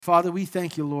Father, we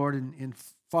thank you, Lord, and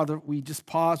Father, we just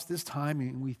pause this time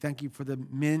and we thank you for the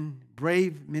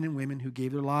brave men and women who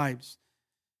gave their lives,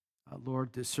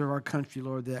 Lord, to serve our country,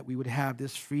 Lord, that we would have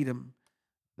this freedom,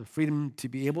 the freedom to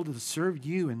be able to serve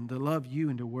you and to love you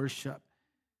and to worship.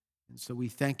 And so we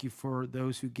thank you for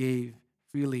those who gave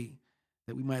freely,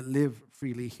 that we might live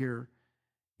freely here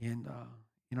in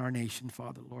our nation,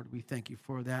 Father, Lord. We thank you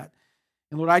for that.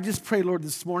 And Lord, I just pray, Lord,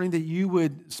 this morning that you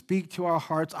would speak to our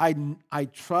hearts. I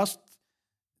trust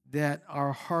that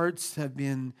our hearts have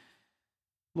been,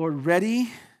 Lord, ready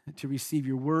to receive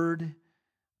your word.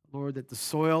 Lord, that the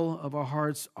soil of our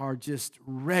hearts are just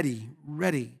ready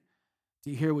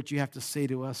to hear what you have to say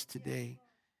to us today.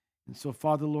 And so,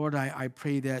 Father, Lord, I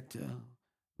pray that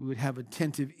we would have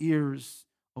attentive ears,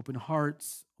 open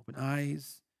hearts, open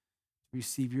eyes to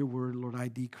receive your word. Lord, I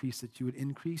decrease that you would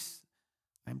increase.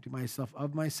 I empty myself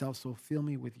of myself, so fill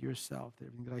me with yourself.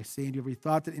 Everything that I say and every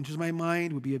thought that enters my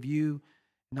mind would be of you,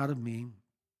 not of me.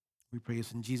 We pray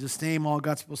this in Jesus' name. All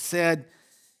God's people said,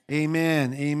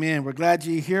 amen, amen. We're glad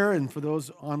you're here, and for those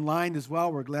online as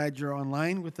well, we're glad you're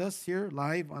online with us here,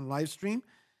 live on live stream.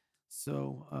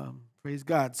 So praise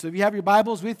God. So if you have your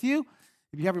Bibles with you,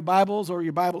 if you have your Bibles or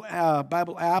your Bible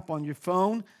app on your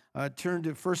phone, turn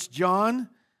to 1 John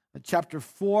chapter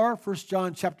 4. 1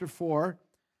 John chapter 4,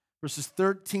 verses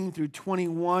 13 through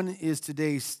 21 is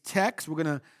today's text. We're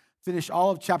going to finish all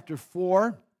of chapter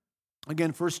 4.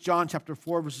 Again, 1 John chapter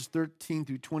 4, verses 13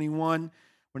 through 21.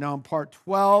 We're now in part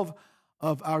 12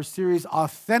 of our series,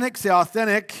 Authentic. Say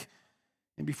authentic.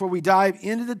 And before we dive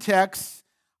into the text,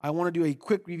 I want to do a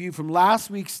quick review from last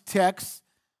week's text,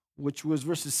 which was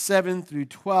verses 7 through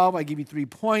 12. I give you 3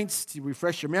 points to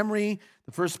refresh your memory.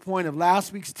 The first point of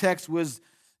last week's text was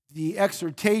the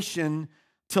exhortation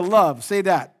to love. Say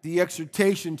that, the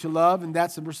exhortation to love, and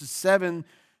that's in verses 7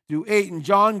 through 8. And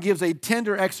John gives a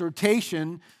tender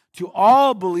exhortation to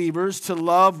all believers to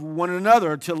love one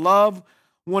another,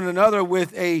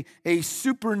 with a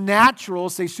supernatural,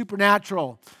 say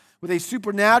supernatural, with a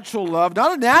supernatural love,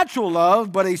 not a natural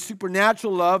love, but a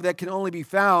supernatural love that can only be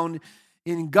found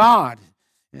in God.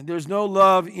 And there's no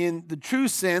love in the true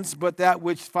sense, but that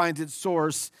which finds its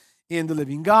source in the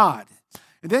living God.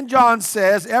 And then John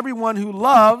says, everyone who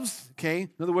loves, okay, in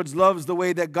other words, loves the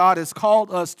way that God has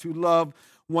called us to love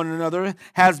one another,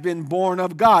 has been born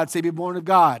of God. Say, be born of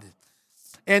God.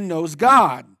 And knows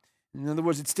God. In other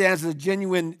words, it stands as a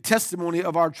genuine testimony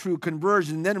of our true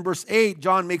conversion. And then in verse 8,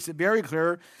 John makes it very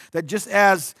clear that just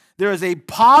as there is a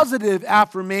positive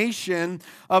affirmation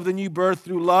of the new birth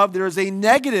through love, there is a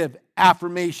negative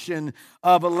affirmation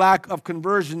of a lack of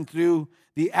conversion through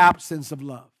the absence of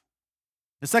love.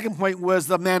 The second point was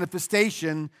the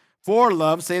manifestation for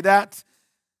love. Say that.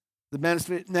 The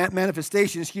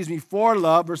manifestation, for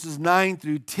love, verses 9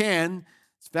 through 10.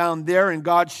 It's found there, and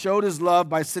God showed his love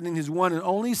by sending his one and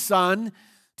only Son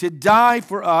to die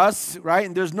for us, right?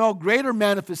 And there's no greater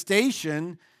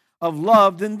manifestation of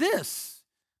love than this.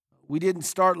 We didn't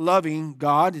start loving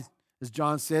God, as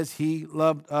John says. He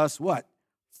loved us what?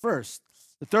 First.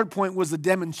 The third point was the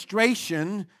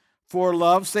demonstration for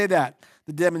love. Say that.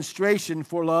 The demonstration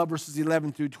for love, verses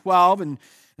 11 through 12. And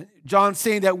John's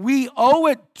saying that we owe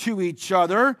it to each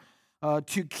other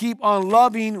to keep on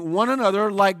loving one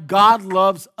another like God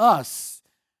loves us.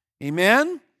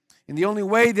 Amen? And the only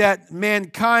way that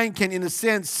mankind can, in a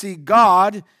sense, see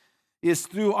God is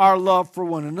through our love for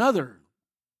one another.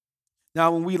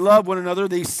 Now, when we love one another,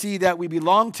 they see that we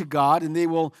belong to God, and they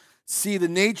will see the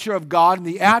nature of God and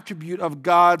the attribute of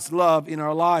God's love in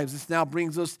our lives. This now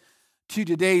brings us to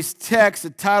today's text. The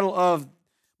title of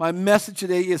my message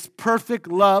today is Perfect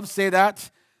Love. Say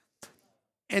that.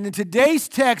 And in today's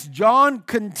text, John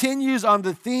continues on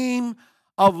the theme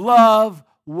of love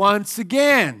once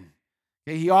again.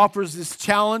 Okay, he offers this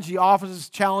challenge.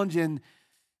 And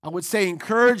I would say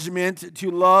encouragement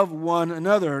to love one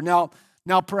another.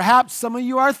 Now, perhaps some of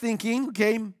you are thinking,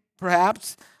 okay,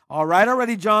 perhaps, all right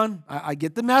already, John, I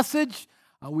get the message.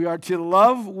 We are to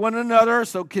love one another,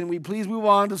 so can we please move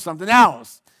on to something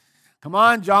else? Come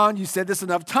on, John, you said this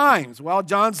enough times. Well,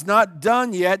 John's not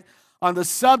done yet on the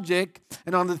subject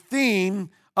and on the theme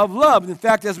of love. In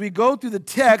fact, as we go through the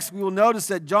text, we will notice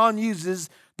that John uses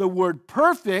the word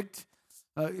perfect,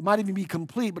 it might even be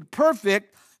complete, but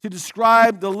perfect, to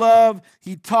describe the love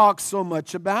he talks so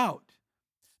much about.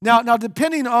 Now,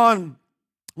 depending on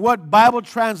what Bible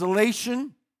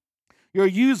translation you're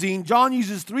using, John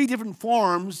uses 3 different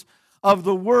forms of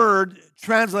the word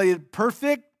translated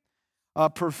perfect,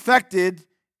 perfected,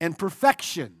 and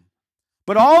perfection.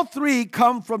 But all 3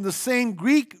 come from the same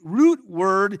Greek root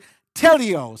word,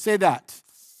 telio. Say that.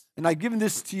 and I've given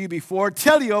this to you before,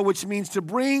 teleo, which means to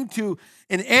bring to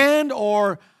an end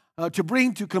or to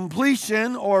bring to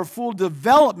completion or full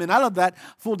development. I love that,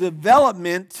 full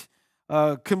development,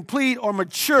 complete or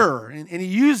mature. And he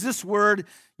used this word,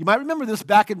 you might remember this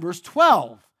back in verse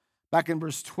 12. Back in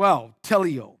verse 12,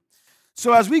 teleo.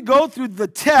 So as we go through the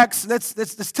text, let's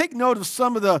take note of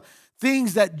some of the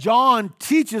things that John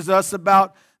teaches us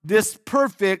about this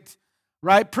perfect,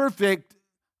 right? Perfect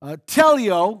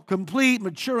teleo, complete,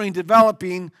 maturing,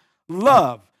 developing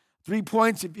love. 3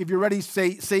 points. If you're ready,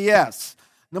 say yes.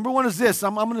 Number one is this.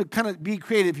 I'm going to kind of be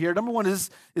creative here. Number one is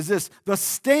this: the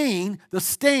stain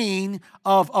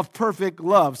of perfect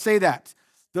love. Say that.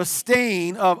 The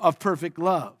stain of perfect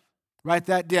love. Write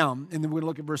that down, and then we're going to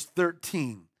look at verse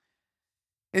 13.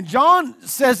 And John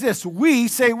says this: we,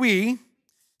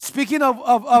 speaking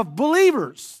of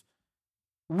believers.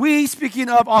 We, speaking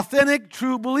of authentic,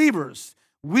 true believers.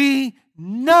 We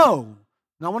know.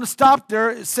 Now, I want to stop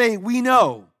there. Say, we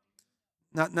know.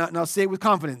 Now say it with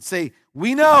confidence. Say,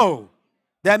 we know.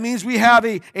 That means we have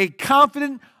a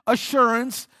confident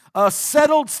assurance, a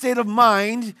settled state of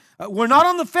mind. We're not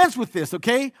on the fence with this,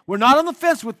 okay? We're not on the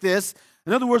fence with this.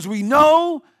 In other words, we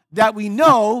know that we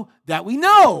know that we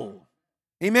know.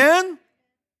 Amen?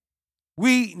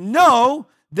 We know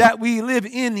that we live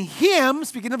in Him,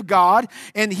 speaking of God,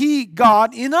 and He,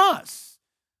 God, in us.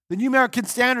 The New American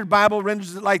Standard Bible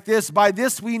renders it like this: by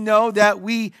this we know that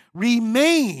we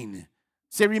remain.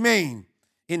 Say remain.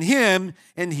 In Him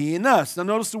and He in us. Now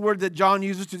notice the word that John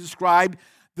uses to describe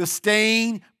the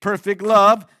stain, perfect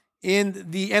love. In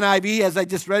the NIV, as I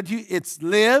just read to you, it's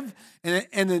live.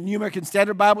 And the New American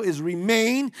Standard Bible is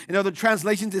remain. In other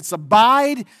translations, it's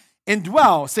abide and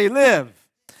dwell. Say live.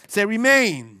 Say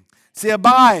remain. Say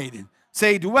abide.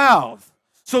 Say dwell.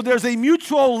 So there's a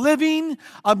mutual living,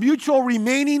 a mutual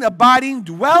remaining, abiding,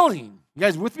 dwelling. You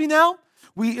guys with me now?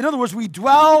 In other words, we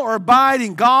dwell or abide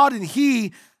in God, and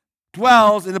He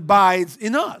dwells and abides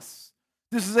in us.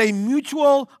 This is a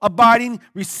mutual abiding,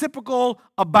 reciprocal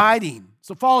abiding.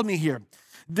 So follow me here.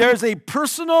 There's a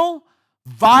personal,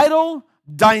 vital,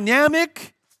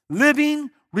 dynamic, living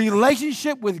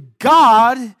relationship with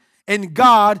God and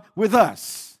God with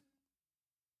us.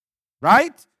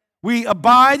 Right? We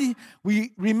abide,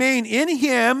 we remain in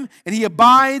Him, and He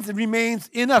abides and remains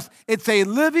in us. It's a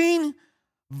living,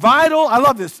 vital, I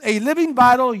love this, a living,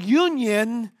 vital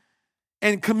union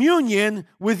and communion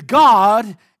with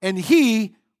God and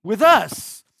He with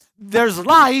us. There's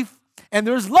life and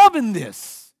there's love in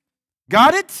this.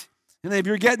 Got it? And if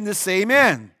you're getting this, say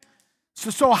amen.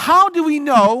 So how do we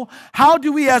know, how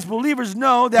do we as believers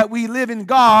know that we live in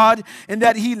God and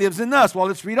that He lives in us? Well,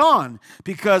 let's read on.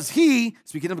 Because He,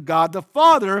 speaking of God the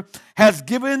Father, has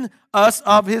given us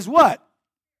of His what?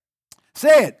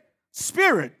 Say it.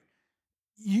 Spirit.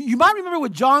 You might remember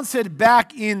what John said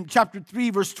back in chapter 3,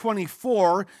 verse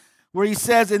 24, where he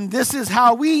says, and this is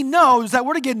how we know, is that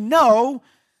word again, know,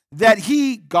 that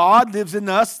He, God, lives in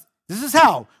us. This is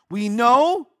how. We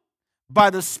know by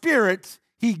the Spirit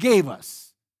He gave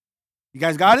us. You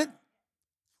guys got it?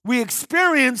 We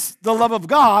experience the love of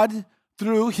God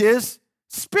through His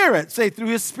Spirit. Say, through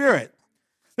His Spirit.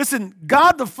 Listen,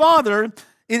 God the Father,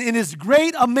 in His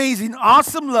great, amazing,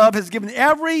 awesome love, has given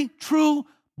every true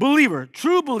believer,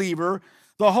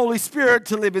 the Holy Spirit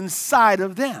to live inside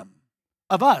of them,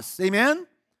 of us. Amen?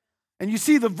 And you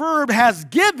see the verb has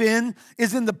given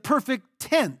is in the perfect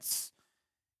tense.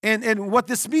 And what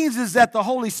this means is that the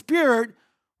Holy Spirit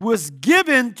was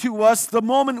given to us the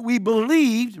moment we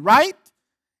believed, right?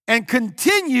 And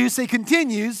continues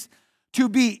to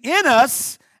be in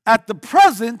us at the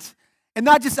present, and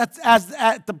not just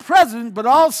at the present, but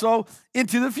also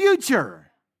into the future.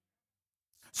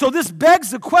 So this begs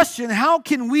the question, how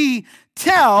can we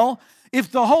tell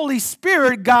if the Holy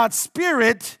Spirit, God's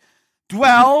Spirit,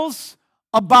 dwells,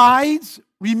 abides,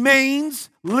 remains,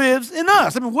 lives in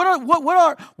us? I mean,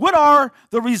 what are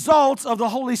the results of the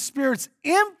Holy Spirit's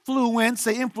influence,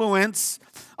 say influence,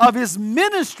 of His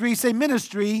ministry, say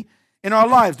ministry, in our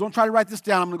lives? Don't try to write this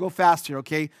down. I'm going to go fast here,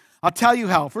 okay? I'll tell you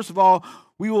how. First of all,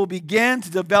 we will begin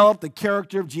to develop the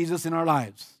character of Jesus in our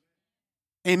lives.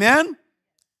 Amen?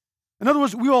 In other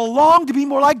words, we will long to be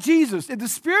more like Jesus. If the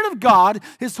Spirit of God,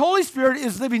 His Holy Spirit,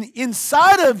 is living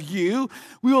inside of you,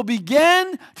 we will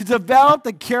begin to develop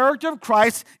the character of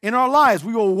Christ in our lives.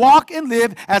 We will walk and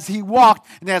live as He walked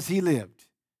and as He lived.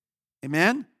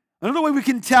 Amen? Another way we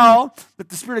can tell that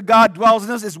the Spirit of God dwells in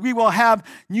us is we will have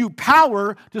new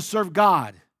power to serve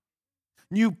God.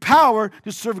 New power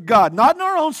to serve God. Not in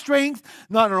our own strength,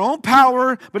 not in our own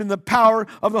power, but in the power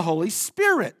of the Holy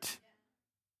Spirit.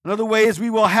 Another way is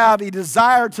we will have a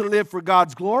desire to live for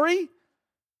God's glory,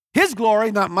 His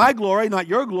glory, not my glory, not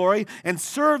your glory, and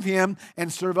serve him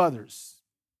and serve others.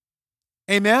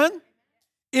 Amen?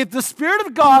 If the Spirit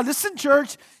of God, listen,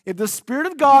 church, if the Spirit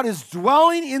of God is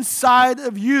dwelling inside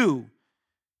of you,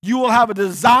 you will have a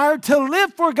desire to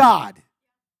live for God,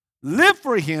 live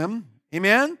for him,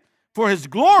 amen, for his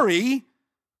glory,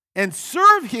 and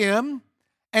serve him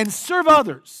and serve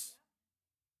others.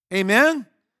 Amen?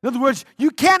 In other words,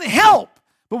 you can't help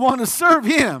but want to serve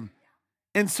him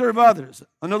and serve others.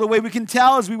 Another way we can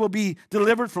tell is we will be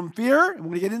delivered from fear, and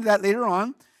we're going to get into that later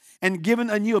on, and given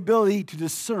a new ability to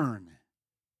discern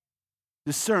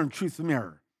truth from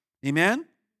error. Amen?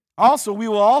 Also, we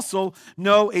will also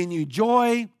know a new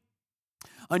joy,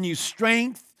 a new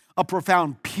strength, a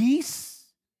profound peace,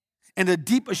 and a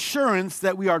deep assurance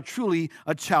that we are truly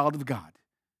a child of God.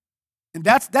 And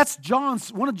that's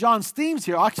one of John's themes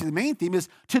here. Actually, the main theme is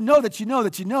to know that you know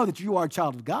that you know that you are a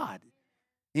child of God.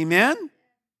 Amen?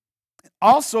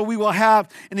 Also, we will have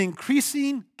an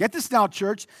increasing, get this now,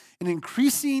 church, an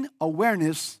increasing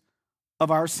awareness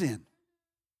of our sin.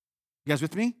 You guys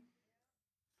with me?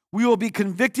 We will be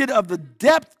convicted of the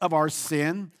depth of our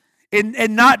sin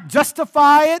and not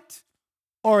justify it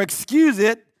or excuse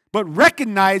it, but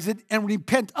recognize it and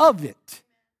repent of it.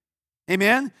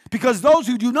 Amen? Because those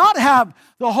who do not have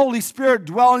the Holy Spirit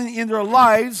dwelling in their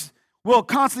lives will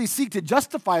constantly seek to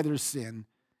justify their sin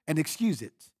and excuse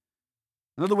it.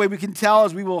 Another way we can tell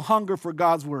is we will hunger for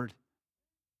God's word.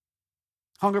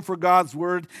 Hunger for God's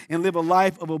word and live a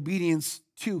life of obedience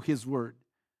to his word.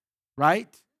 Right?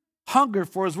 Hunger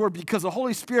for his word because the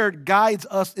Holy Spirit guides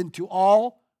us into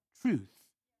all truth.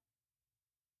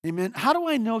 Amen. How do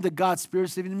I know that God's Spirit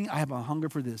is living in me? I have a hunger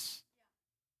for this.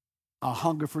 A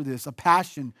hunger for this, a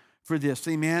passion for this.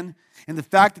 Amen. And the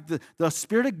fact that the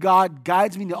Spirit of God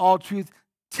guides me into all truth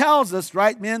tells us,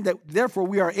 right, man, that therefore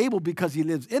we are able, because he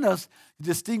lives in us, to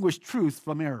distinguish truth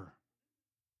from error.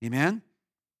 Amen.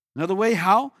 Another way,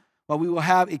 how? Well, we will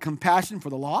have a compassion for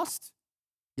the lost.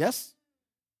 Yes.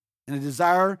 And a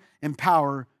desire and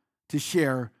power to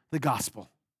share the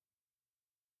gospel.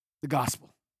 The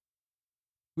gospel.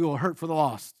 We will hurt for the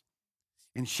lost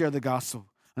and share the gospel.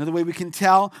 Another way we can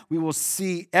tell, we will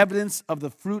see evidence of the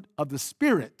fruit of the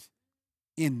Spirit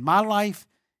in my life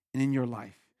and in your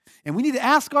life. And we need to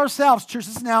ask ourselves, church,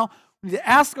 this now, we need to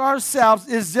ask ourselves,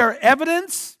 is there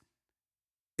evidence?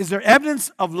 Is there evidence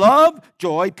of love,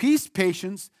 joy, peace,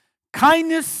 patience,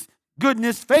 kindness,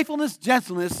 goodness, faithfulness,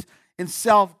 gentleness, and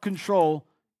self-control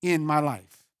in my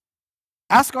life?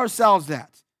 Ask ourselves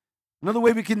that. Another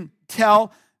way we can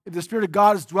tell if the Spirit of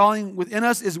God is dwelling within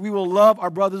us is we will love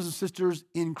our brothers and sisters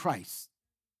in Christ.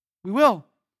 We will.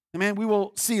 Amen. We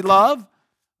will see love,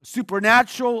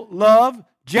 supernatural love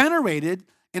generated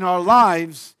in our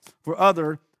lives for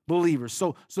other believers.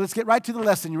 So let's get right to the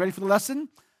lesson. You ready for the lesson?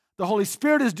 The Holy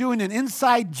Spirit is doing an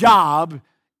inside job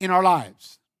in our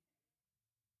lives.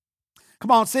 Come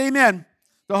on, say amen.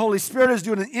 The Holy Spirit is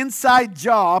doing an inside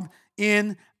job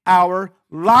in our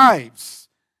lives.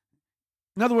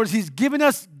 In other words, he's given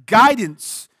us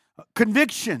guidance,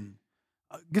 conviction,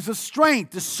 gives us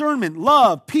strength, discernment,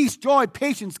 love, peace, joy,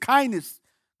 patience, kindness,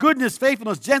 goodness,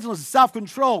 faithfulness, gentleness, and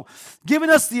self-control. Giving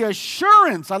us the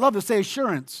assurance, I love to say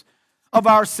assurance, of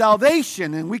our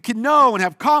salvation. And we can know and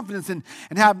have confidence and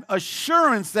have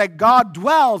assurance that God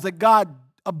dwells, that God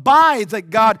abides, that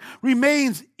God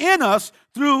remains in us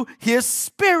through his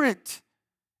Spirit.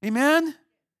 Amen?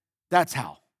 That's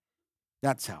how.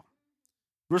 That's how.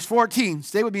 Verse 14,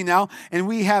 stay with me now. And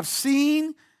we have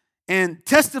seen and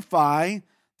testify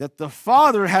that the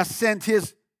Father has sent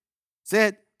his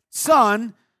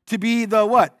Son to be the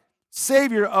what?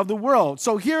 Savior of the world.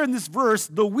 So here in this verse,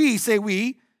 the we, say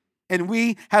we, and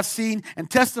we have seen and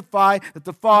testify that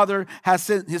the Father has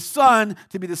sent his Son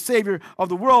to be the Savior of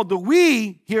the world. The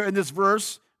we here in this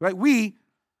verse, right? We,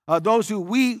 those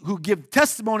who give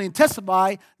testimony and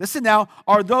testify, listen now,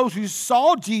 are those who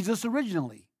saw Jesus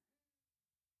originally.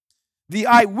 The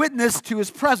eyewitness to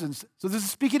his presence. So this is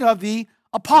speaking of the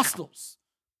apostles.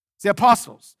 The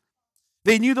apostles.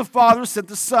 They knew the Father sent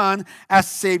the Son as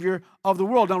Savior of the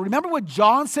world. Now remember what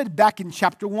John said back in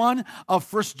chapter 1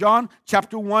 of 1 John,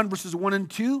 chapter 1, verses 1 and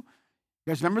 2? You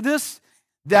guys remember this?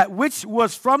 That which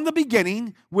was from the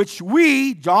beginning, which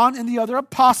we, John and the other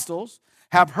apostles,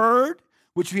 have heard,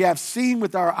 which we have seen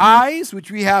with our eyes, which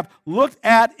we have looked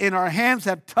at and our hands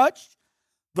have touched.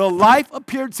 The life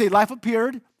appeared, say life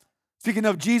appeared. Speaking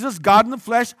of Jesus, God in the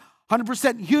flesh,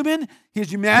 100% human,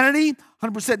 his humanity,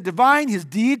 100% divine, his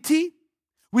deity.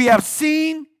 We have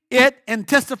seen it and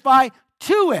testify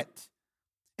to it.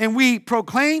 And we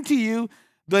proclaim to you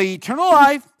the eternal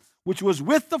life which was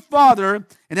with the Father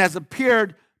and has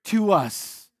appeared to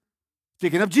us.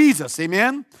 Speaking of Jesus,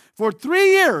 amen? For 3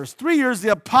 years,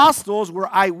 the apostles were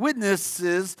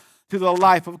eyewitnesses to the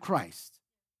life of Christ.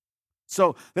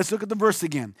 So let's look at the verse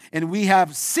again. And we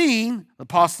have seen,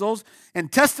 apostles,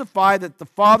 and testify that the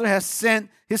Father has sent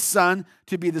his Son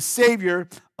to be the Savior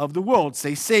of the world.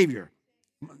 Say Savior.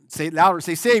 Say it louder,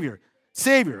 say Savior.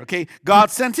 Savior, okay?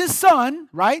 God sent his Son,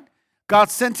 right?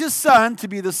 God sent his Son to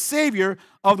be the Savior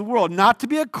of the world. Not to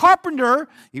be a carpenter,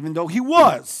 even though he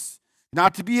was.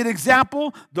 Not to be an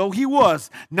example, though he was.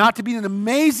 Not to be an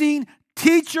amazing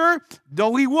teacher,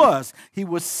 though he was. He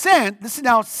was sent, listen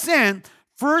now, sent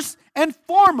first and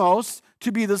foremost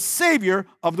to be the Savior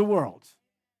of the world.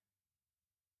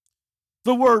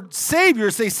 The word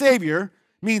Savior, say Savior,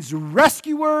 means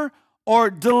rescuer or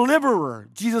deliverer.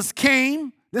 Jesus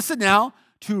came, listen now,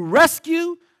 to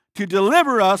rescue, to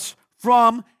deliver us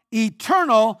from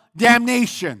eternal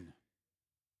damnation.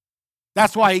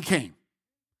 That's why he came.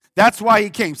 That's why he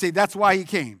came. Say, that's why he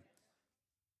came.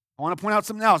 I want to point out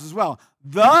something else as well.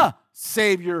 The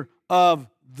Savior of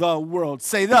the world.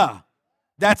 Say the.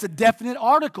 That's a definite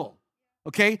article.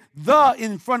 Okay? The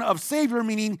in front of Savior,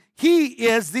 meaning he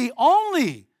is the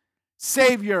only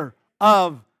Savior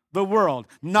of the world.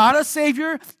 Not a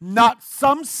Savior, not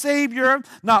some Savior,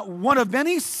 not one of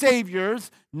many Saviors.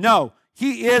 No,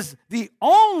 he is the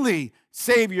only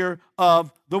Savior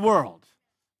of the world.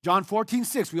 John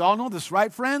 14:6. We all know this,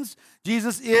 right, friends?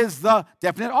 Jesus is the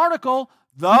definite article,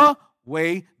 the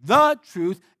way, the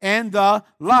truth, and the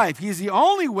life. He's the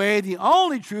only way, the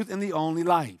only truth, and the only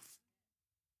life.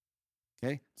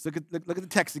 Okay? So look at the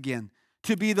text again.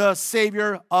 To be the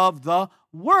Savior of the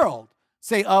world.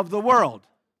 Say, of the world.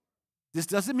 This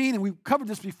doesn't mean, and we've covered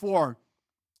this before,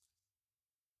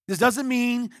 this doesn't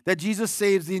mean that Jesus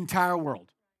saves the entire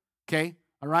world. Okay?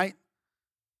 All right?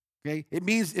 Okay? It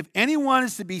means if anyone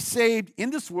is to be saved in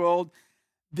this world,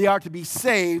 they are to be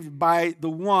saved by the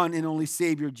one and only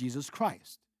Savior, Jesus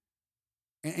Christ.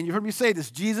 And you heard me say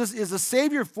this. Jesus is a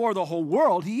Savior for the whole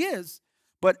world. He is.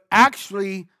 But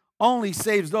actually only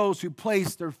saves those who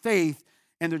place their faith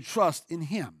and their trust in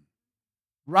him.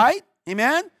 Right?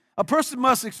 Amen? A person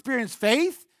must experience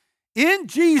faith in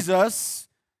Jesus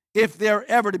if they're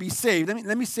ever to be saved.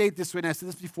 Let me say it this way, and I said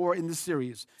this before in this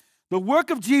series. The work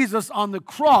of Jesus on the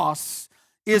cross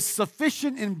is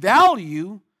sufficient in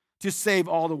value to save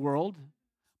all the world,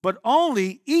 but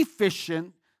only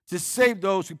efficient to save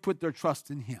those who put their trust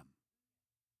in him.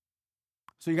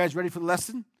 So you guys ready for the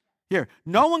lesson? Here,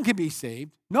 no one can be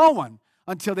saved, no one,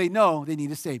 until they know they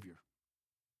need a Savior.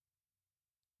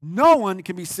 No one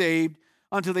can be saved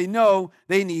until they know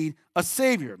they need a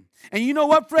Savior. And you know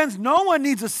what, friends? No one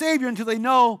needs a Savior until they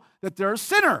know that they're a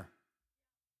sinner.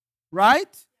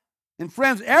 Right? And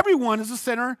friends, everyone is a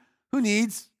sinner who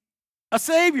needs a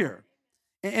Savior.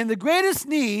 And the greatest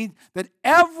need that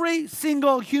every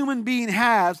single human being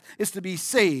has is to be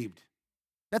saved.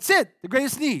 That's it, the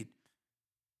greatest need.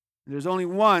 There's only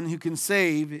one who can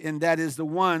save, and that is the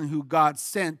one who God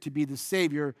sent to be the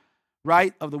Savior,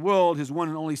 right, of the world, his one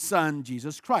and only Son,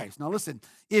 Jesus Christ. Now listen,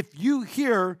 if you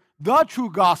hear the true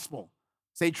gospel,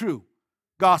 say true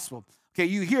gospel. Okay,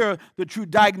 you hear the true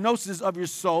diagnosis of your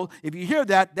soul. If you hear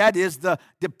that, that is the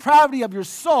depravity of your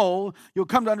soul. You'll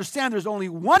come to understand there's only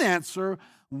one answer,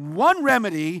 one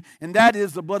remedy, and that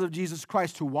is the blood of Jesus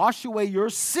Christ to wash away your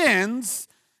sins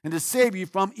and to save you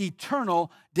from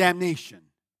eternal damnation.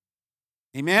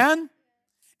 Amen?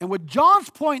 And what John's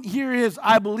point here is,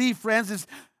 I believe, friends, is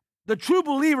the true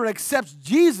believer accepts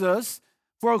Jesus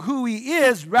for who he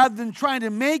is rather than trying to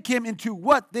make him into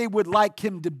what they would like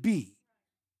him to be.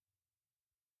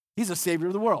 He's a Savior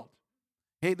of the world.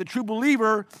 Okay? The true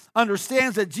believer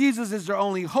understands that Jesus is their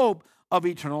only hope of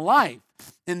eternal life.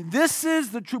 And this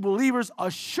is the true believer's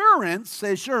assurance,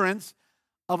 say assurance,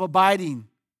 of abiding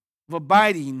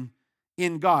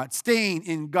in God, staying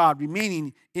in God,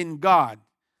 remaining in God.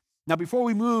 Now, before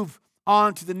we move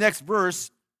on to the next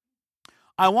verse,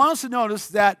 I want us to notice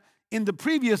that in the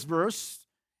previous verse,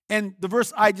 and the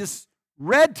verse I just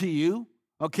read to you,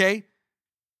 okay,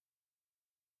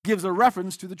 gives a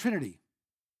reference to the Trinity.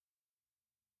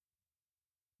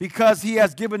 Because he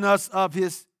has given us of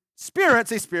his Spirit,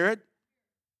 say Spirit,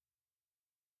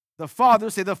 the Father,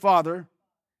 say the Father,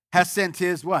 has sent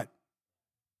his what?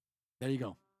 There you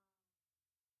go.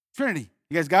 Trinity.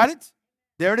 You guys got it?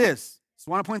 There it is. Just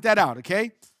want to point that out,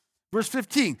 okay? Verse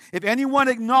 15. If anyone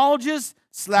acknowledges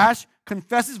 /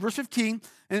 confesses, verse 15,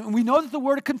 and we know that the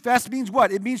word confess means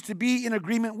what? It means to be in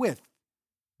agreement with,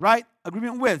 right?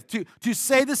 Agreement with, to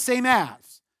say the same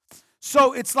as.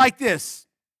 So it's like this.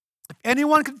 If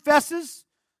anyone confesses,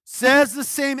 says the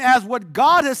same as what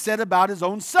God has said about his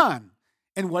own Son.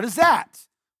 And what is that?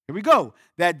 Here we go.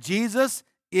 That Jesus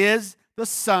is the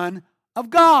Son of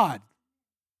God.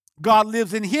 God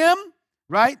lives in him,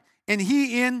 right? And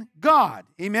he in God.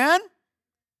 Amen?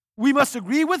 We must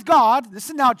agree with God.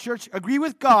 Listen now, church. Agree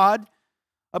with God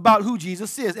about who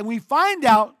Jesus is. And we find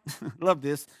out, love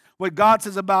this, what God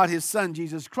says about his Son,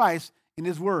 Jesus Christ, in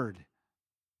his Word.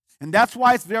 And that's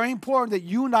why it's very important that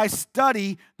you and I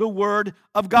study the Word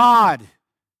of God.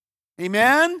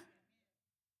 Amen?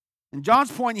 And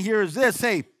John's point here is this,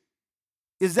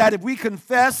 is that if we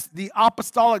confess the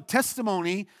apostolic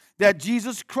testimony that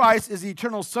Jesus Christ is the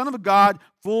eternal Son of God,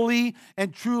 fully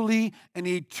and truly and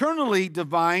eternally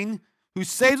divine, who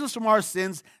saves us from our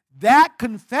sins, that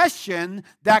confession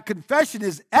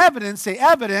is evidence, say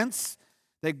evidence,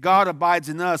 that God abides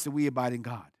in us and we abide in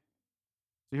God.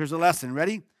 So here's a lesson.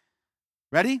 Ready?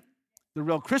 Ready? The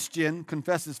real Christian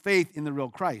confesses faith in the real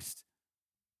Christ.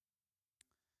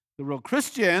 The real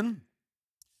Christian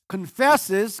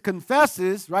confesses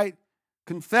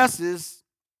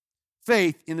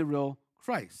faith in the real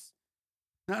Christ.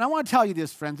 Now, and I want to tell you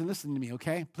this, friends, and listen to me,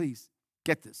 okay? Please,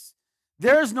 get this.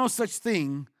 There is no such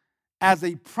thing as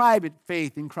a private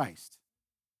faith in Christ.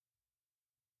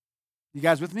 You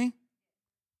guys with me?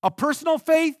 A personal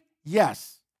faith,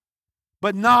 yes,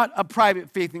 but not a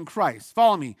private faith in Christ.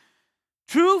 Follow me.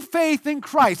 True faith in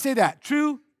Christ, say that,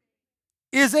 true,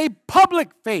 is a public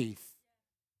faith.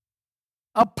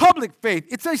 A public faith.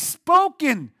 It's a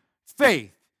spoken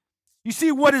faith. You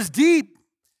see, what is deep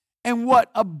and what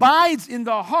abides in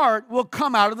the heart will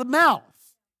come out of the mouth.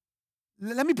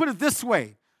 Let me put it this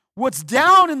way. What's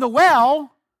down in the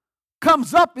well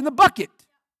comes up in the bucket.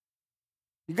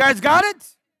 You guys got it?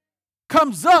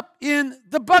 Comes up in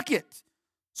the bucket.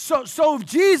 So if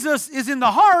Jesus is in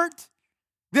the heart,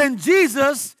 then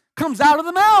Jesus comes out of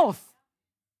the mouth.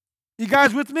 You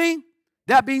guys with me?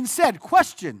 That being said,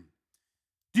 question.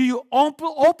 Do you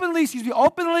openly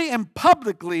and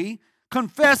publicly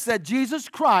confess that Jesus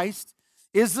Christ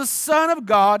is the Son of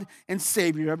God and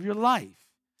Savior of your life?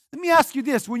 Let me ask you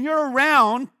this. When you're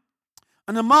around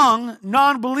and among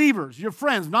non-believers, your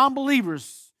friends,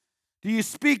 non-believers, do you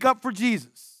speak up for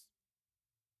Jesus?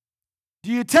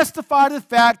 Do you testify to the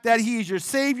fact that he is your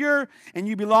Savior and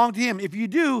you belong to him? If you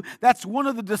do, that's one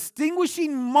of the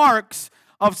distinguishing marks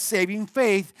of saving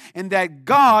faith, and that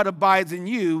God abides in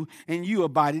you and you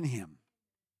abide in him.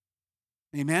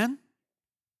 Amen?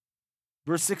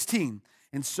 Verse 16.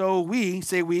 And so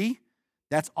we,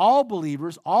 that's all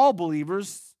believers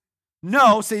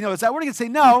know, say no, is that word again? Say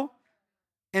no,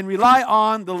 and rely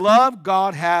on the love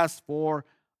God has for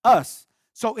us.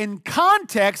 So in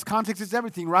context is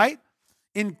everything, right?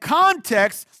 In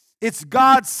context, it's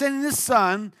God sending his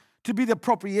Son to be the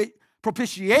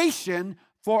propitiation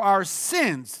for our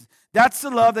sins. That's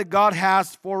the love that God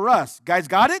has for us. Guys,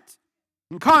 got it?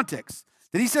 In context.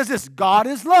 Then he says this, God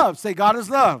is love. Say, God is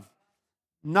love.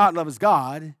 Not love is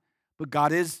God, but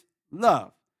God is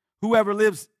love. Whoever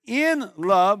lives in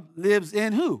love lives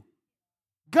in who?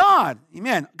 God.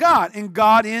 Amen. God, and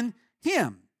God in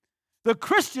him. The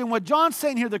Christian, what John's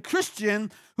saying here, the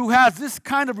Christian who has this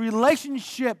kind of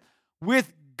relationship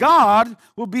with God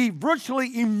will be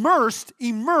virtually immersed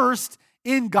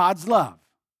in God's love.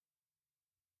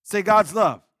 Say God's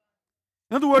love.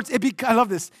 In other words, I love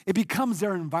this. It becomes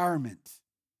their environment.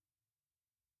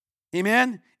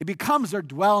 Amen? It becomes their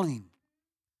dwelling.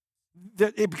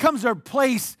 It becomes their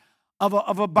place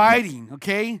of abiding,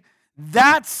 okay?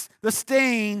 That's the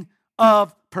stain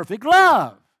of perfect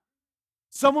love.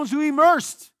 Someone who's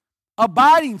immersed,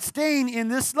 abiding, staying in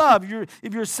this love.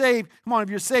 If you're saved, come on, if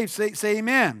you're saved, say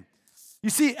amen. You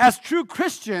see, as true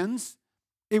Christians,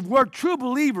 if we're true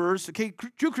believers, okay,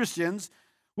 true Christians,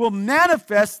 we will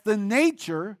manifest the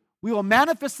nature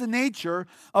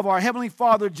of our Heavenly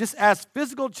Father just as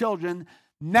physical children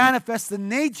manifest the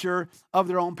nature of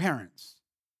their own parents.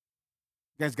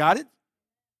 You guys got it?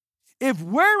 If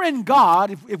we're in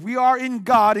God, if we are in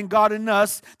God and God in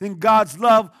us, then God's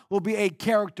love will be a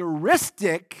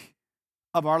characteristic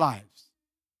of our lives.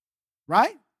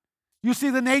 Right? You see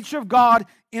the nature of God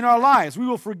in our lives. We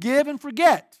will forgive and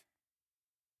forget.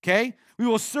 Okay? We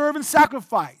will serve and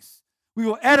sacrifice. We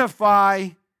will edify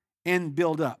and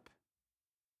build up.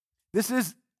 This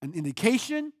is an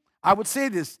indication, I would say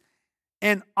this,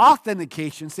 an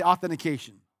authentication, say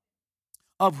authentication,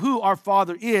 of who our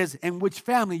Father is and which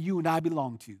family you and I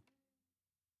belong to.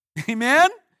 Amen?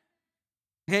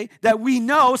 Okay, that we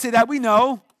know, say that we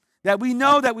know that we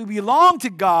belong to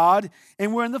God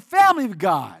and we're in the family of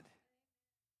God.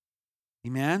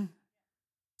 Amen?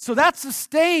 So that's the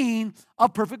stain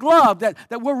of perfect love,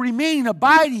 that we're remaining,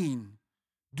 abiding,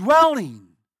 dwelling,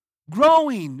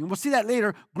 Growing, and we'll see that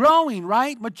later, growing,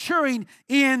 right? Maturing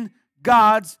in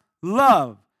God's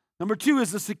love. Number 2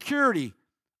 is the security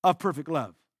of perfect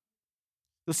love.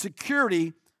 The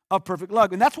security of perfect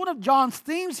love. And that's one of John's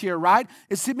themes here, right?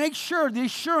 Is to make sure the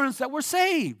assurance that we're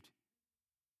saved.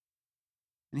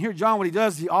 And here John, what he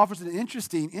does, he offers an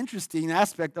interesting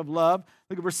aspect of love.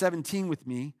 Look at verse 17 with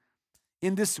me.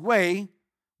 In this way,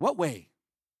 what way?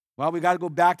 Well, we got to go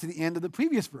back to the end of the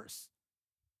previous verse.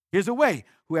 Here's a way.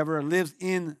 Whoever lives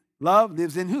in love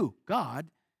lives in who? God,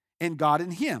 and God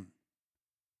in him.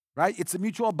 Right? It's a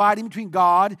mutual abiding between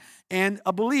God and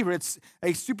a believer. It's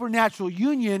a supernatural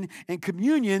union and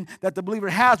communion that the believer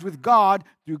has with God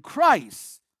through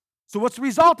Christ. So what's the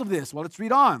result of this? Well, let's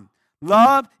read on.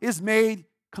 Love is made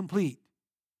complete,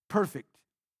 perfect,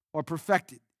 or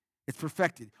perfected. It's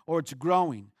perfected, or it's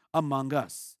growing among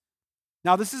us.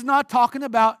 Now, this is not talking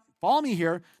about, follow me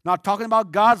here, not talking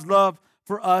about God's love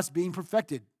for us being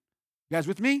perfected. You guys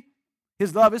with me?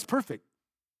 His love is perfect.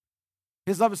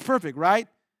 His love is perfect, right?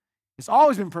 It's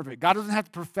always been perfect. God doesn't have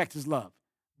to perfect his love.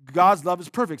 God's love is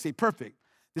perfect. Say perfect.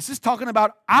 This is talking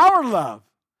about our love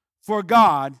for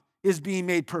God is being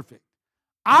made perfect.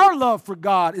 Our love for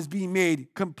God is being made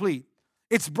complete.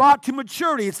 It's brought to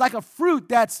maturity. It's like a fruit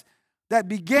that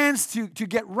begins to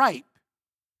get ripe.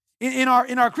 In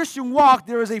our Christian walk,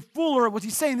 there is a fuller, what's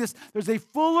he saying this? There's a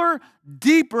fuller,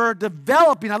 deeper,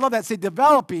 developing, I love that, say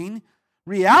developing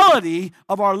reality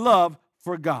of our love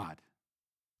for God.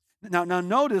 Now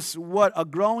notice what a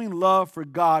growing love for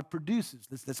God produces.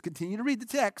 Let's continue to read the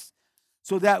text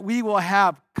so that we will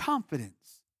have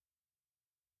confidence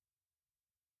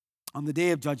on the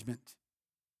day of judgment,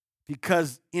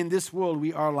 because in this world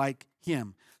we are like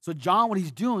him. So John, what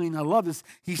he's doing, I love this,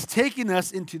 he's taking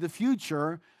us into the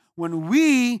future when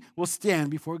we will stand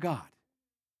before God.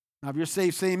 Now, if you're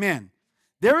saved, say amen.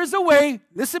 There is a way,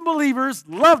 listen, believers,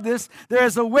 love this, there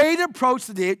is a way to approach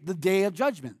the day of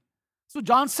judgment. So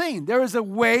John's saying there is a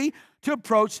way to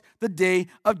approach the day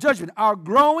of judgment. Our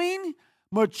growing,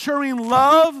 maturing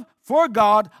love for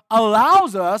God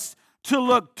allows us to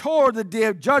look toward the day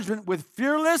of judgment with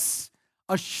fearless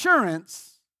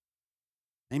assurance,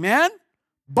 amen,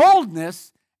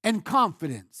 boldness, and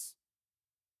confidence.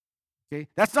 Okay,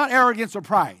 that's not arrogance or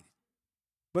pride,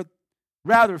 but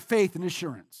rather faith and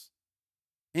assurance.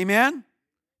 Amen?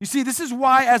 You see, this is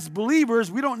why as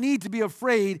believers, we don't need to be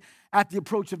afraid at the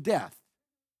approach of death.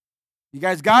 You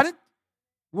guys got it?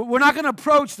 We're not going to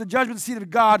approach the judgment seat of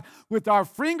God with our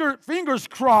fingers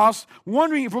crossed,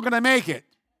 wondering if we're going to make it.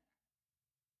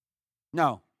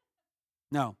 No.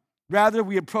 Rather,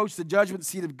 we approach the judgment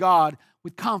seat of God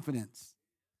with confidence.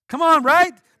 Come on,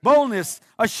 right? Boldness,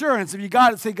 assurance. If you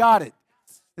got it, say got it.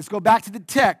 Let's go back to the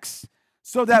text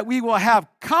so that we will have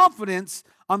confidence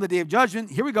on the day of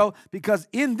judgment. Here we go. Because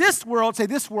in this world, say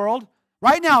this world,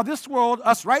 right now, this world,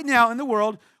 us right now in the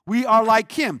world, we are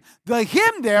like him. The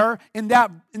him there in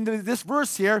this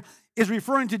verse here is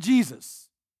referring to Jesus.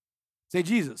 Say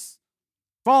Jesus.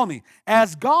 Follow me.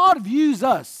 As God views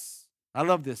us, I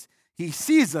love this, he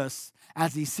sees us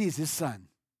as he sees his son.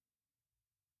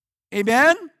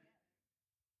 Amen?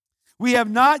 We have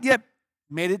not yet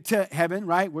made it to heaven,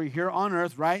 right? We're here on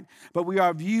earth, right? But we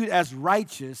are viewed as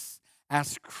righteous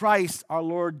as Christ, our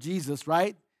Lord Jesus,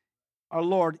 right? Our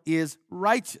Lord is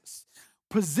righteous.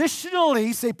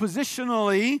 Positionally, say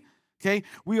positionally, okay,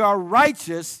 we are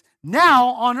righteous now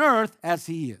on earth as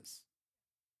he is.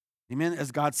 Amen?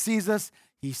 As God sees us,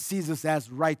 he sees us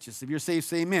as righteous. If you're saved,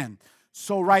 say amen.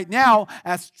 So right now,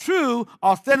 as true,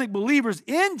 authentic believers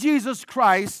in Jesus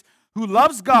Christ who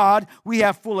loves God, we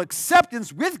have full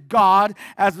acceptance with God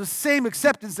as the same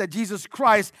acceptance that Jesus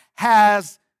Christ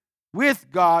has with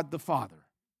God the Father.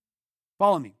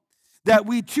 Follow me. That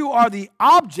we too are the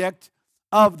object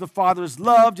of the Father's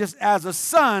love, just as a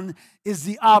son is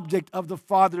the object of the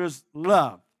Father's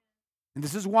love. And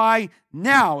this is why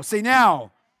now, say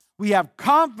now, we have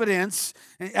confidence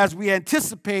as we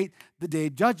anticipate the day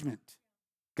of judgment.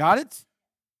 Got it?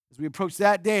 As we approach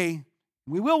that day,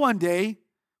 we will one day,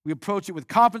 we approach it with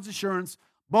confidence, assurance,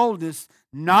 boldness,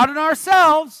 not in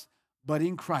ourselves, but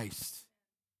in Christ.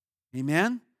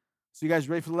 Amen? So you guys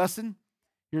ready for the lesson?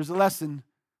 Here's the lesson.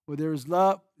 Where there is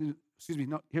love,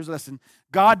 here's the lesson.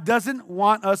 God doesn't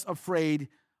want us afraid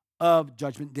of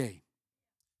judgment day.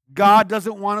 God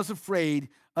doesn't want us afraid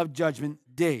of judgment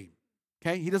day.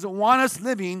 Okay? He doesn't want us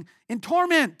living in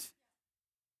torment.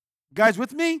 You guys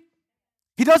with me?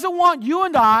 He doesn't want you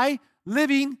and I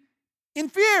living in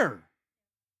fear.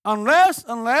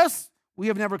 Unless we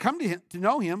have never come to him to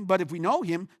know him. But if we know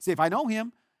him, say if I know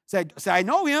him, say I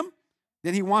know him,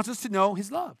 then he wants us to know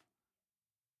his love.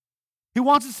 He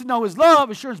wants us to know his love,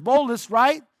 assurance, boldness,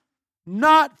 right?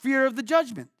 not fear of the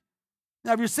judgment.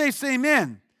 Now, if you're saved, say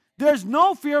amen. There's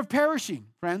no fear of perishing,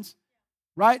 friends.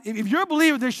 Right? If you're a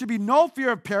believer, there should be no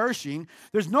fear of perishing.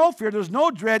 There's no fear, there's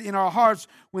no dread in our hearts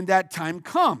when that time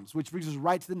comes, which brings us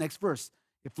right to the next verse.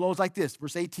 It flows like this,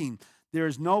 verse 18. There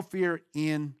is no fear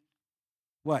in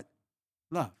what?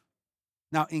 Love.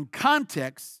 Now, in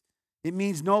context, it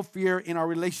means no fear in our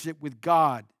relationship with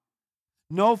God.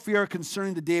 No fear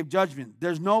concerning the day of judgment.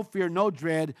 There's no fear, no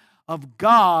dread of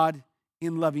God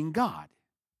in loving God.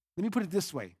 Let me put it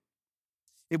this way.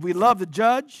 If we love the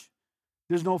judge,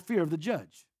 there's no fear of the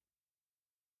judge.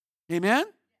 Amen?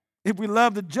 If we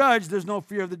love the judge, there's no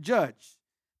fear of the judge.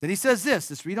 Then he says this,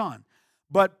 let's read on.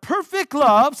 But perfect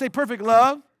love, say perfect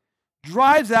love,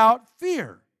 drives out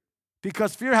fear.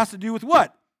 Because fear has to do with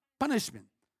what? Punishment.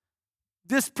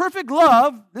 This perfect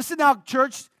love, listen now,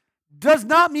 church, does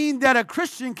not mean that a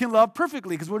Christian can love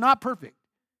perfectly, because we're not perfect.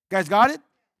 You guys got it?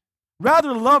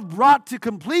 Rather, love brought to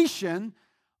completion,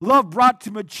 love brought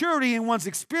to maturity in one's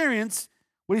experience,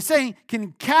 what he's saying,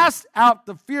 can cast out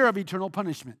the fear of eternal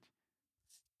punishment.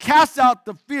 Cast out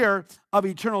the fear of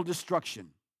eternal destruction.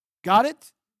 Got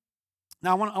it?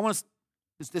 Now, I want to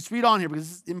let's read on here because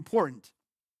this is important.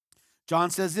 John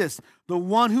says this, the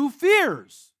one who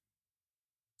fears,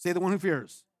 say the one who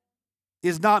fears,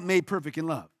 is not made perfect in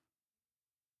love.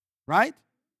 Right?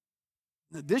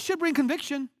 This should bring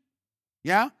conviction.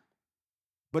 Yeah?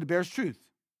 But it bears truth.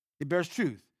 It bears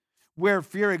truth. Where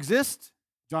fear exists,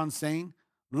 John's saying,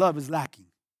 love is lacking.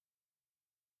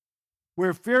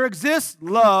 Where fear exists,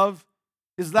 love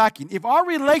is lacking. If our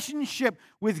relationship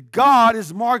with God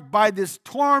is marked by this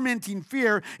tormenting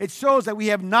fear, it shows that we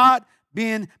have not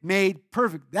been made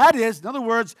perfect. That is, in other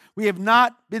words, we have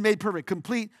not been made perfect,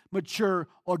 complete, mature,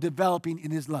 or developing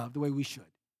in his love the way we should.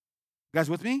 You guys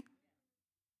with me?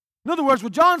 In other words,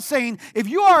 what John's saying, if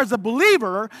you are as a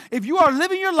believer, if you are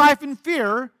living your life in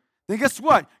fear, then guess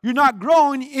what? You're not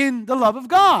growing in the love of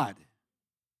God.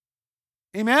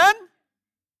 Amen?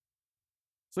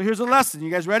 So here's a lesson. You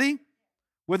guys ready?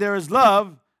 Where there is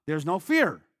love, there's no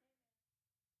fear.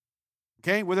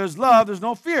 Okay? Where there's love, there's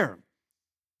no fear.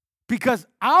 Because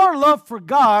our love for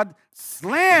God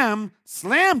slam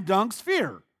dunks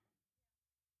fear.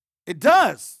 It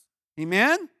does.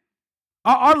 Amen?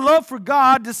 Our love for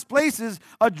God displaces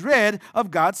a dread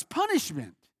of God's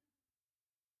punishment.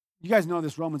 You guys know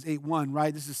this, Romans 8:1,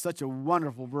 right? This is such a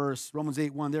wonderful verse. Romans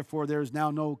 8:1, therefore there is now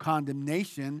no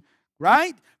condemnation,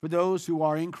 right? For those who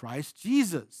are in Christ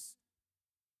Jesus.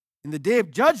 In the day of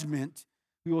judgment,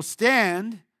 we will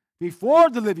stand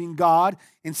before the living God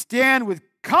and stand with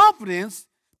confidence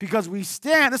because we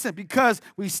stand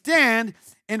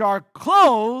and are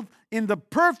clothed in the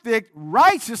perfect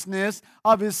righteousness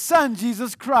of his Son,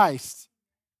 Jesus Christ.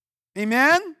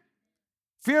 Amen?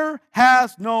 Fear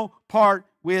has no part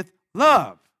with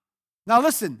love. Now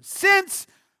listen, since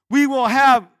we will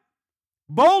have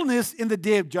boldness in the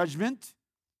day of judgment,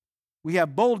 we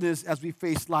have boldness as we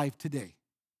face life today.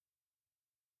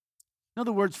 In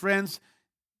other words, friends,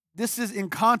 this is in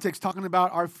context talking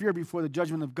about our fear before the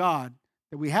judgment of God,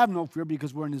 that we have no fear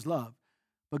because we're in his love.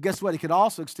 But guess what? It could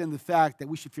also extend the fact that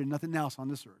we should fear nothing else on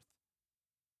this earth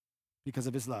because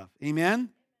of his love. Amen?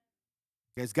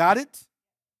 You guys got it?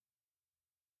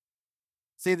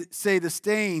 Say the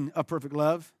stain of perfect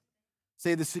love.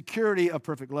 Say the security of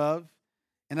perfect love.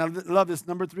 And I love this.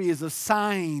 Number 3 is a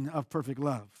sign of perfect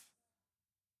love.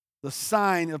 The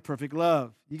sign of perfect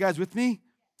love. You guys with me?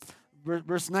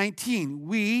 Verse 19.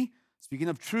 We, speaking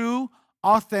of true,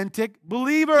 authentic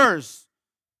believers,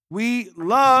 we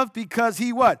love because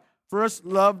he what? First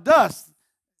loved us.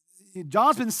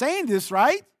 John's been saying this,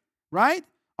 right? Right?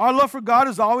 Our love for God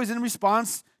is always in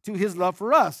response to his love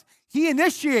for us. He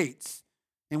initiates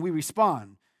and we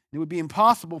respond. It would be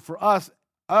impossible for us,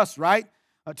 right,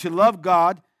 to love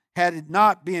God had it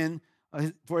not been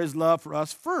for his love for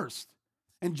us first.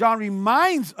 And John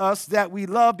reminds us that we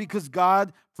love because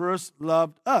God first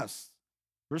loved us.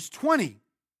 Verse 20,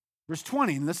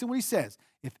 and listen what he says.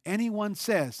 If anyone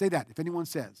says, say that, if anyone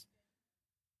says.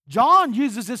 John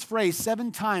uses this phrase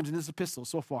 7 times in this epistle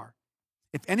so far.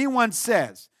 If anyone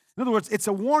says, in other words, it's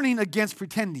a warning against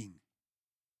pretending.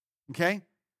 Okay?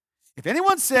 If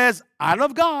anyone says, I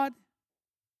love God,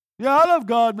 yeah, I love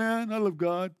God, man, I love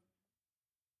God,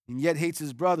 and yet hates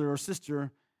his brother or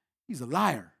sister, he's a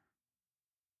liar.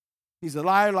 He's a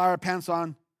liar, pants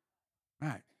on.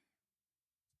 Right.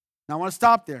 Now I want to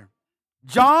stop there.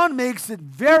 John makes it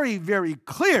very, very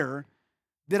clear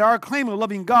that our claim of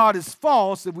loving God is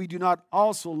false if we do not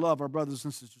also love our brothers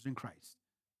and sisters in Christ.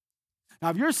 Now,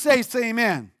 if you're saved, say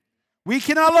amen. We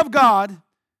cannot love God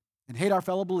and hate our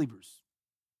fellow believers.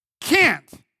 Can't.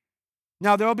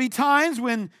 Now, there will be times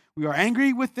when we are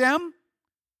angry with them,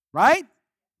 right?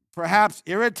 Perhaps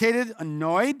irritated,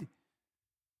 annoyed,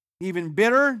 even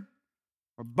bitter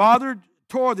or bothered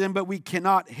toward them, but we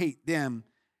cannot hate them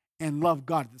and love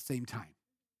God at the same time.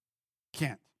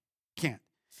 Can't.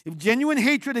 If genuine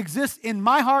hatred exists in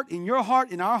my heart, in your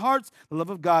heart, in our hearts, the love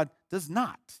of God does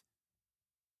not.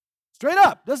 Straight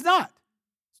up, does not.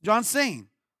 John's saying.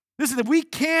 Listen, if we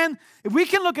can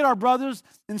look at our brothers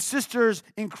and sisters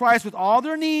in Christ with all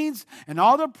their needs and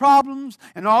all their problems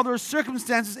and all their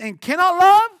circumstances and cannot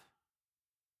love,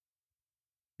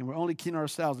 then we're only kidding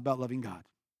ourselves about loving God.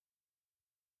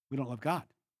 We don't love God.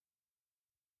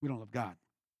 We don't love God.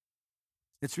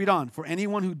 Let's read on. For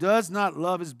anyone who does not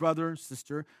love his brother or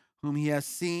sister whom he has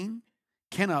seen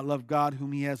cannot love God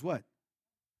whom he has what?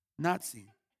 Not seen.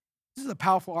 This is a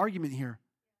powerful argument here.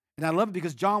 And I love it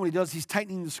because John, what he does, he's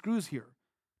tightening the screws here.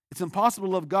 It's impossible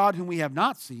to love God whom we have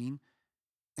not seen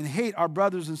and hate our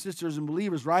brothers and sisters and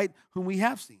believers, right, whom we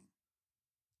have seen.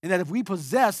 And that if we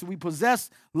possess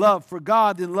love for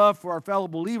God, then love for our fellow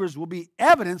believers will be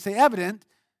evident, say evident,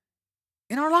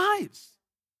 in our lives.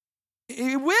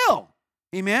 It will.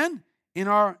 Amen? In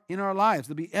our lives.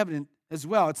 It'll be evident as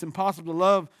well. It's impossible to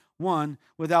love one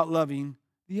without loving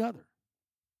the other.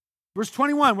 Verse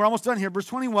 21, we're almost done here. Verse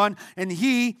 21, and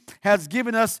he has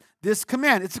given us this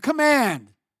command. It's a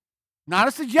command, not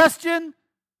a suggestion,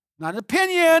 not an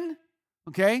opinion.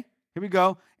 Okay, here we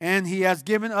go. And he has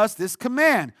given us this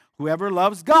command. Whoever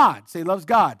loves God, say loves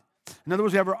God. In other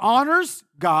words, whoever honors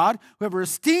God, whoever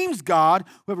esteems God,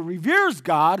 whoever reveres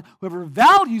God, whoever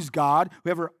values God,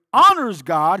 whoever honors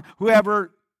God,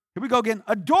 whoever, here we go again,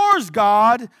 adores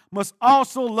God, must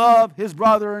also love his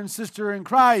brother and sister in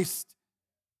Christ.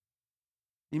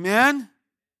 Amen?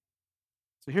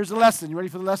 So here's the lesson. You ready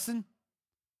for the lesson?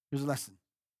 Here's the lesson.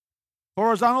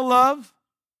 Horizontal love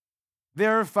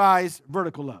verifies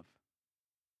vertical love.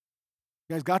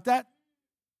 You guys got that?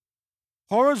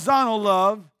 Horizontal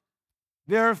love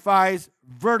verifies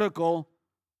vertical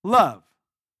love.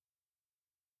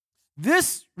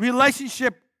 This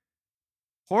relationship,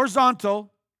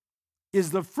 horizontal,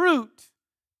 is the fruit,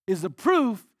 is the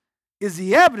proof, is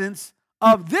the evidence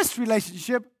of this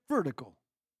relationship, vertical.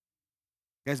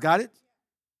 You guys got it?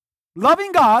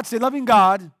 Loving God, say loving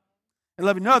God, and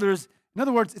loving others. In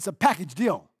other words, it's a package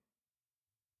deal.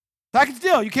 Package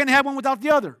deal. You can't have one without the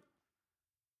other.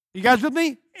 You guys with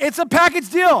me? It's a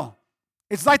package deal.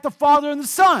 It's like the Father and the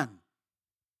Son.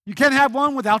 You can't have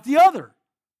one without the other.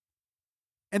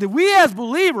 And if we as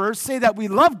believers say that we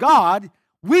love God,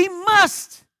 we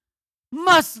must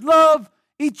love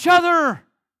each other.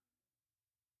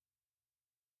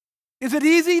 Is it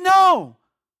easy? No.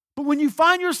 But when you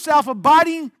find yourself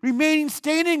abiding, remaining,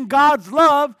 staying in God's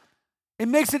love, it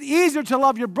makes it easier to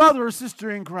love your brother or sister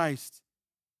in Christ.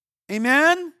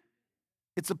 Amen?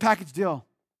 It's a package deal.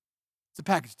 It's a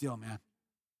package deal, man.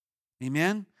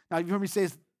 Amen? Now, you've heard me say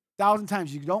this 1,000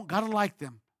 times. You don't got to like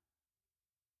them.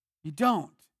 You don't.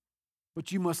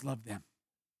 But you must love them.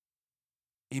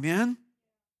 Amen?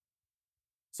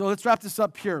 So let's wrap this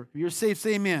up here. If you're safe,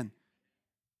 say amen.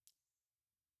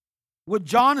 What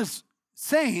John is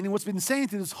saying, and what's been saying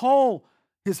through his whole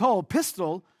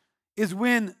epistle, is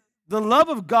when the love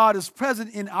of God is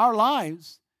present in our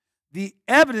lives, the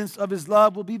evidence of his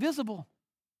love will be visible.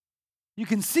 You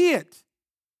can see it.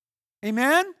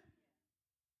 Amen?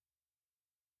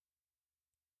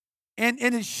 And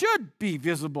it should be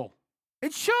visible.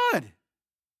 It should.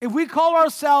 If we call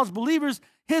ourselves believers,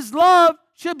 his love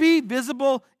should be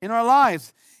visible in our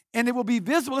lives. And it will be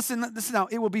visible, listen now,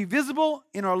 it will be visible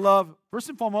in our love, first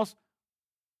and foremost,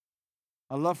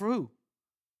 our love for who?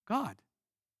 God.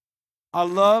 Our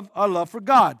love for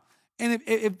God. And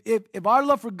if our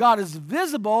love for God is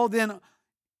visible, then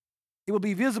it will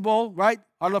be visible, right?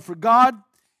 Our love for God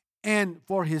and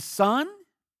for his Son.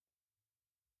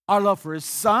 Our love for his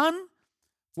Son,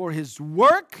 for his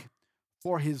work,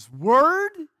 for his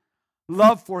word,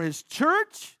 love for his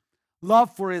church,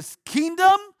 love for his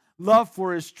kingdom, love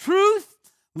for his truth,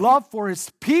 love for his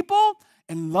people,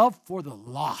 and love for the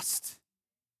lost.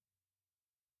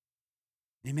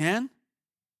 Amen?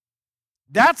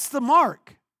 That's the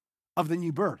mark of the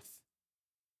new birth.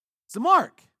 It's the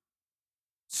mark.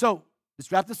 So,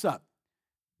 let's wrap this up.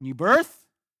 New birth,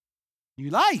 new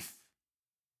life.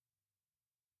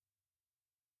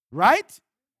 Right?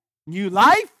 New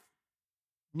life,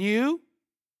 new,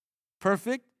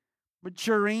 perfect,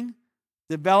 maturing,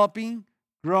 developing,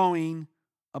 growing,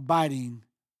 abiding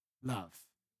love.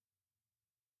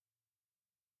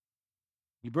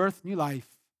 New birth, new life,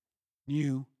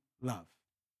 new love.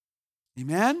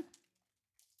 Amen?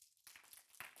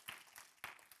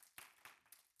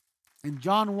 And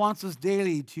John wants us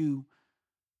daily to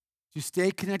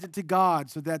stay connected to God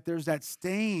so that there's that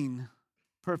staying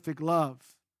perfect love.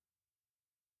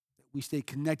 That we stay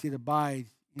connected, abide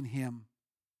in Him,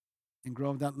 and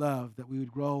grow in that love, that we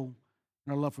would grow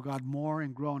in our love for God more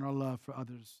and grow in our love for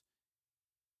others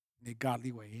in a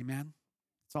godly way. Amen.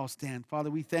 Let's all stand.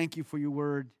 Father, we thank you for your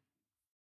word.